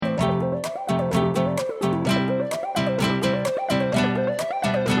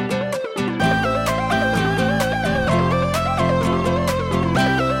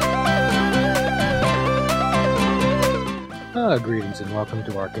welcome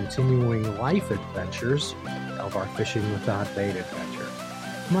to our continuing life adventures of our Fishing Without Bait adventure.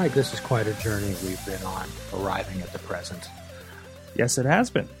 Mike, this is quite a journey we've been on, arriving at the present. Yes, it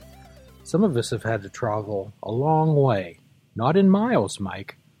has been. Some of us have had to travel a long way, not in miles,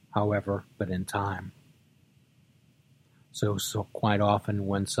 Mike, however, but in time. So quite often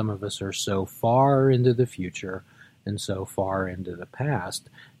when some of us are so far into the future and so far into the past,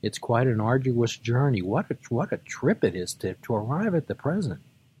 it's quite an arduous journey. What a trip it is to arrive at the present.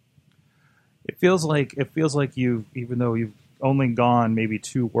 It feels like you've, even though you've only gone maybe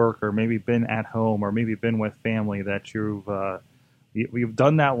to work or maybe been at home or maybe been with family, that you've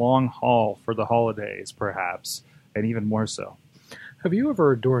done that long haul for the holidays, perhaps, and even more so. Have you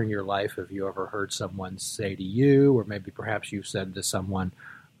ever, during your life, heard someone say to you, or maybe perhaps you've said to someone,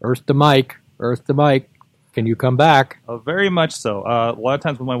 Earth to Mike, can you come back? Very much so. A lot of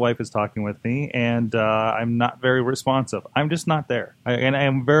times when my wife is talking with me and I'm not very responsive, I'm just not there. And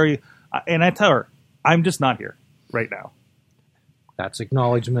I tell her, I'm just not here right now. That's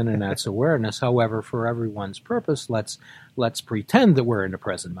acknowledgement and that's awareness. However, for everyone's purpose, let's pretend that we're in the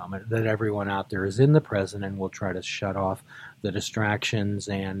present moment, that everyone out there is in the present, and we'll try to shut off the distractions,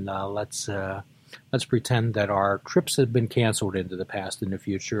 and let's pretend that our trips have been canceled into the past and the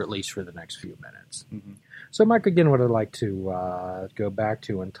future, at least for the next few minutes. Mm-hmm. So, Mike, again, what I'd like to go back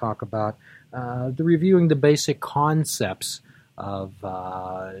to and talk about reviewing the basic concepts of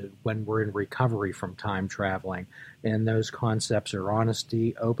when we're in recovery from time traveling. And those concepts are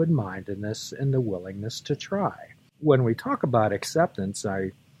honesty, open-mindedness, and the willingness to try. When we talk about acceptance,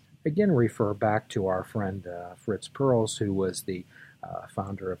 I again refer back to our friend Fritz Perls, who was the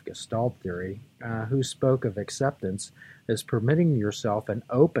founder of Gestalt theory, who spoke of acceptance as permitting yourself an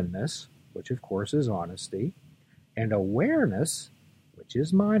openness, which of course is honesty, and awareness, which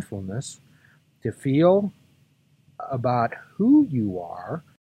is mindfulness, to feel about who you are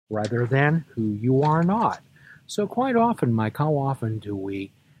rather than who you are not. So quite often, Mike, how often do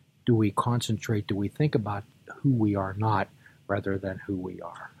we concentrate, do we think about who we are not rather than who we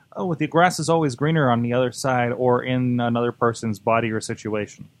are? Oh, the grass is always greener on the other side or in another person's body or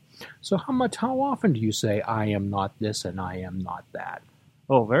situation. So how often do you say, I am not this and I am not that?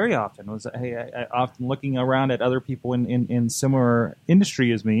 Oh, very often. I often looking around at other people in similar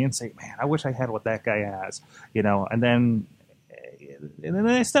industry as me and say, man, I wish I had what that guy has, and then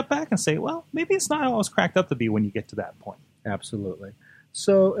I step back and say, well, maybe it's not always cracked up to be when you get to that point. Absolutely.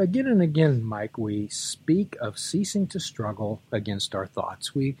 So again and again, Mike, we speak of ceasing to struggle against our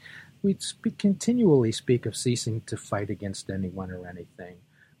thoughts. We continually speak of ceasing to fight against anyone or anything,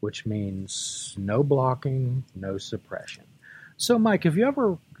 which means no blocking, no suppression. So, Mike, have you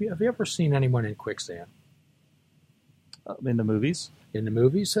ever seen anyone in quicksand? In the movies. In the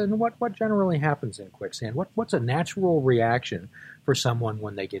movies, and what generally happens in quicksand? What's a natural reaction for someone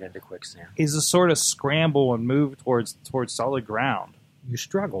when they get into quicksand? Is a sort of scramble and move towards solid ground. You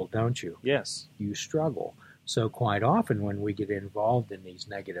struggle, don't you? Yes. You struggle. So quite often when we get involved in these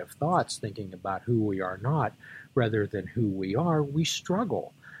negative thoughts, thinking about who we are not rather than who we are, we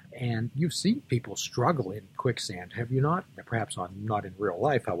struggle. And you've seen people struggle in quicksand, have you not? Perhaps not in real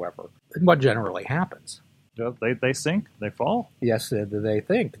life, however. And what generally happens? They sink, they fall. Yes, they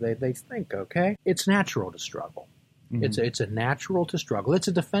think. They think, okay? It's natural to struggle. Mm-hmm. It's a natural to struggle. It's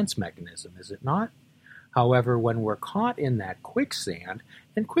a defense mechanism, is it not? However, when we're caught in that quicksand,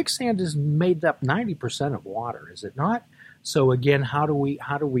 and quicksand is made up 90% of water, is it not? So again, how do we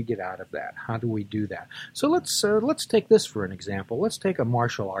get out of that? How do we do that? So let's take this for an example. Let's take a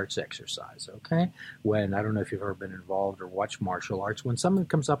martial arts exercise, okay? When, I don't know if you've ever been involved or watched martial arts, when someone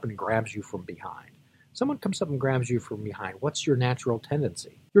comes up and grabs you from behind. Someone comes up and grabs you from behind. What's your natural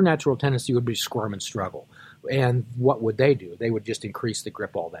tendency? Your natural tendency would be squirm and struggle. And what would they do? They would just increase the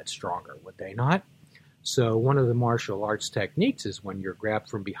grip all that stronger, would they not? So one of the martial arts techniques is when you're grabbed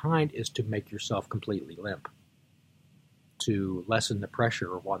from behind is to make yourself completely limp, to lessen the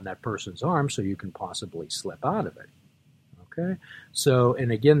pressure on that person's arm so you can possibly slip out of it. Okay? So,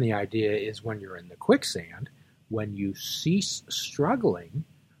 and again, the idea is when you're in the quicksand, when you cease struggling,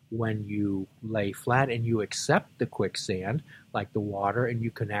 when you lay flat and you accept the quicksand, like the water, and you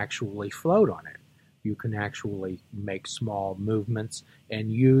can actually float on it. You can actually make small movements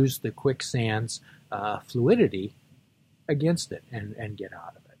and use the quicksand's fluidity against it and get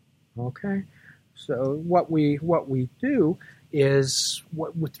out of it. Okay? So what we do is,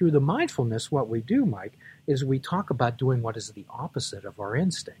 through the mindfulness, what we do, Mike, is we talk about doing what is the opposite of our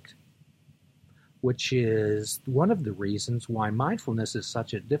instinct, which is one of the reasons why mindfulness is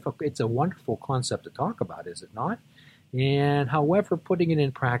such a it's a wonderful concept to talk about, is it not? And however, putting it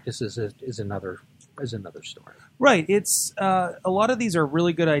in practice is another is another story. Right. It's a lot of these are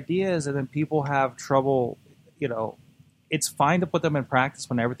really good ideas, and then people have trouble. It's fine to put them in practice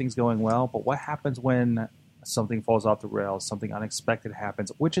when everything's going well, but what happens when something falls off the rails, something unexpected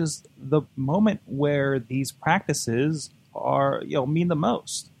happens, which is the moment where these practices are mean the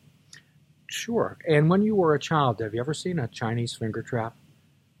most. Sure. And when you were a child, have you ever seen a Chinese finger trap?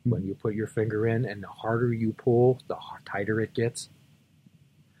 When you put your finger in and the harder you pull, the tighter it gets?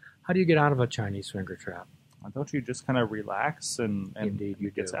 How do you get out of a Chinese finger trap? Don't you just kind of relax and Indeed, you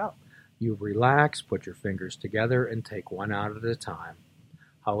it gets do. out? You relax, put your fingers together, and take one out at a time.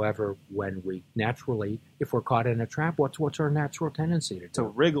 However, when we naturally, if we're caught in a trap, what's our natural tendency to do? To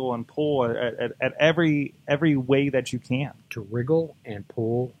wriggle and pull at every way that you can. To wriggle and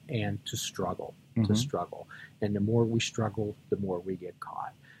pull and to struggle, Mm-hmm. to struggle. And the more we struggle, the more we get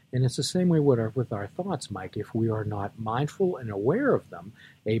caught. And it's the same way with our thoughts, Mike. If we are not mindful and aware of them,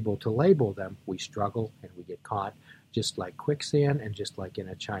 able to label them, we struggle and we get caught, just like quicksand and just like in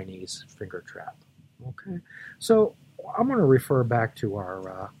a Chinese finger trap. Okay? So I'm going to refer back to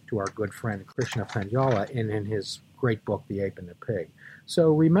our good friend Krishna Panjala in his great book, The Ape and the Pig.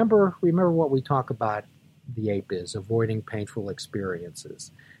 So remember what we talk about the ape is, avoiding painful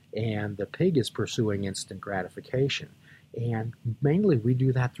experiences. And the pig is pursuing instant gratification. And mainly we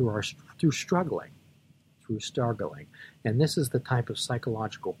do that through struggling. And this is the type of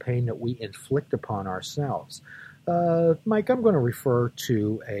psychological pain that we inflict upon ourselves. Mike, I'm going to refer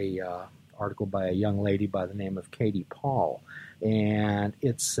to a article by a young lady by the name of Katie Paul, and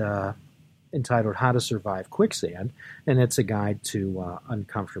it's entitled How to Survive Quicksand, and it's a guide to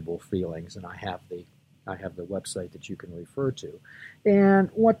uncomfortable feelings, and I have the website that you can refer to. And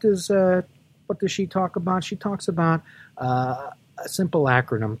what does she talk about? She talks about a simple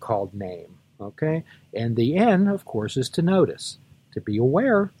acronym called NAME, okay? And the N, of course, is to notice, to be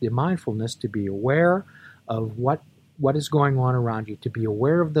aware, the mindfulness, to be aware of what is going on around you, to be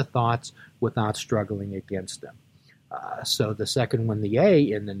aware of the thoughts without struggling against them. So the second one, the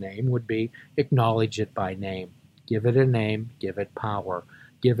A in the name, would be acknowledge it by name. Give it a name, give it power.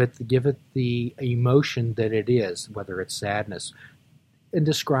 Give it the emotion that it is, whether it's sadness, and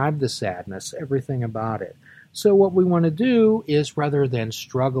describe the sadness, everything about it. So what we want to do is, rather than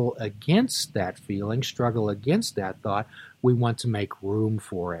struggle against that feeling, struggle against that thought, we want to make room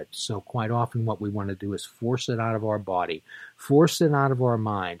for it. So quite often what we want to do is force it out of our body, force it out of our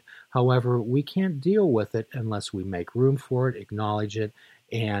mind. However, we can't deal with it unless we make room for it, acknowledge it,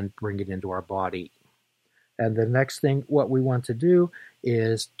 and bring it into our body. And the next thing, what we want to do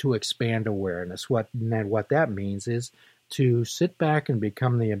is to expand awareness. What that means is to sit back and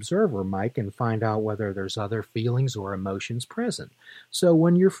become the observer, Mike, and find out whether there's other feelings or emotions present. So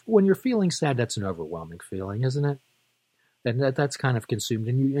when you're feeling sad, that's an overwhelming feeling, isn't it? And that's kind of consumed,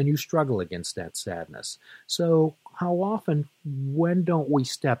 and you struggle against that sadness. So how often, when don't we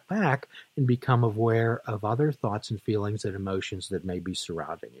step back and become aware of other thoughts and feelings and emotions that may be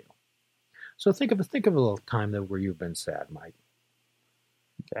surrounding you? So think of a little time where you've been sad, Mike.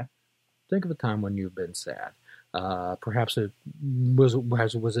 Okay. Think of a time when you've been sad. Perhaps it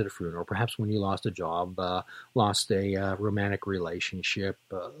was at a funeral. Perhaps when you lost a job, lost a romantic relationship,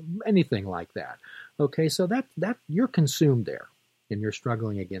 anything like that. Okay, so that you're consumed there, and you're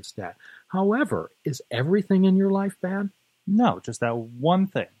struggling against that. However, is everything in your life bad? No, just that one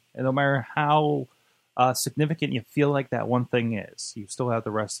thing. And no matter how significant you feel like that one thing is, you still have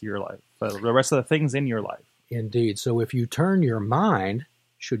the rest of your life, the rest of the things in your life. Indeed. So if you turn your mind,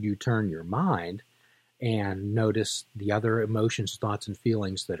 should you turn your mind and notice the other emotions, thoughts, and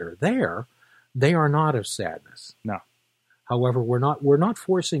feelings that are there, they are not of sadness. No. However, we're not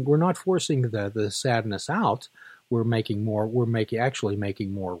forcing the sadness out. We're making more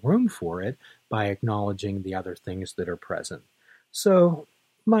room for it by acknowledging the other things that are present. So,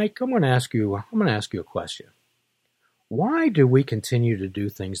 Mike, I'm going to ask you a question. Why do we continue to do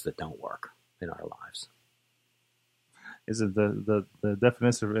things that don't work in our lives? Is it the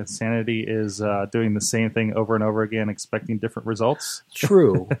definition of insanity is doing the same thing over and over again, expecting different results?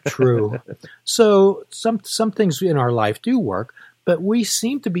 True. So some things in our life do work, but we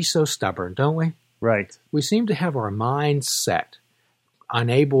seem to be so stubborn, don't we? Right. We seem to have our mind set,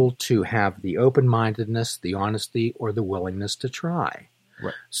 unable to have the open-mindedness, the honesty, or the willingness to try.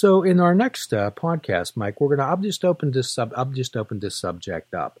 Right. So in our next podcast, Mike, I'll just open this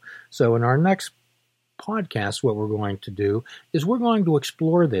subject up. So in our next podcast, what we're going to do is we're going to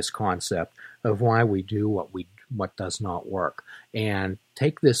explore this concept of why we do what does not work, and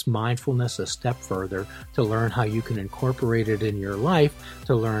take this mindfulness a step further to learn how you can incorporate it in your life,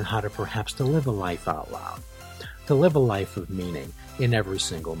 to learn how to perhaps to live a life out loud. to live a life of meaning in every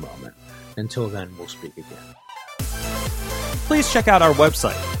single moment. Until then, we'll speak again. Please check out our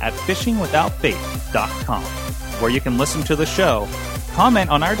website at fishingwithoutbait.com, where you can listen to the show, comment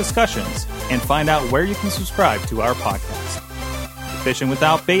on our discussions, and find out where you can subscribe to our podcast. Fishing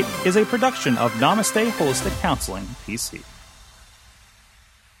Without Bait is a production of Namaste Holistic Counseling, PC.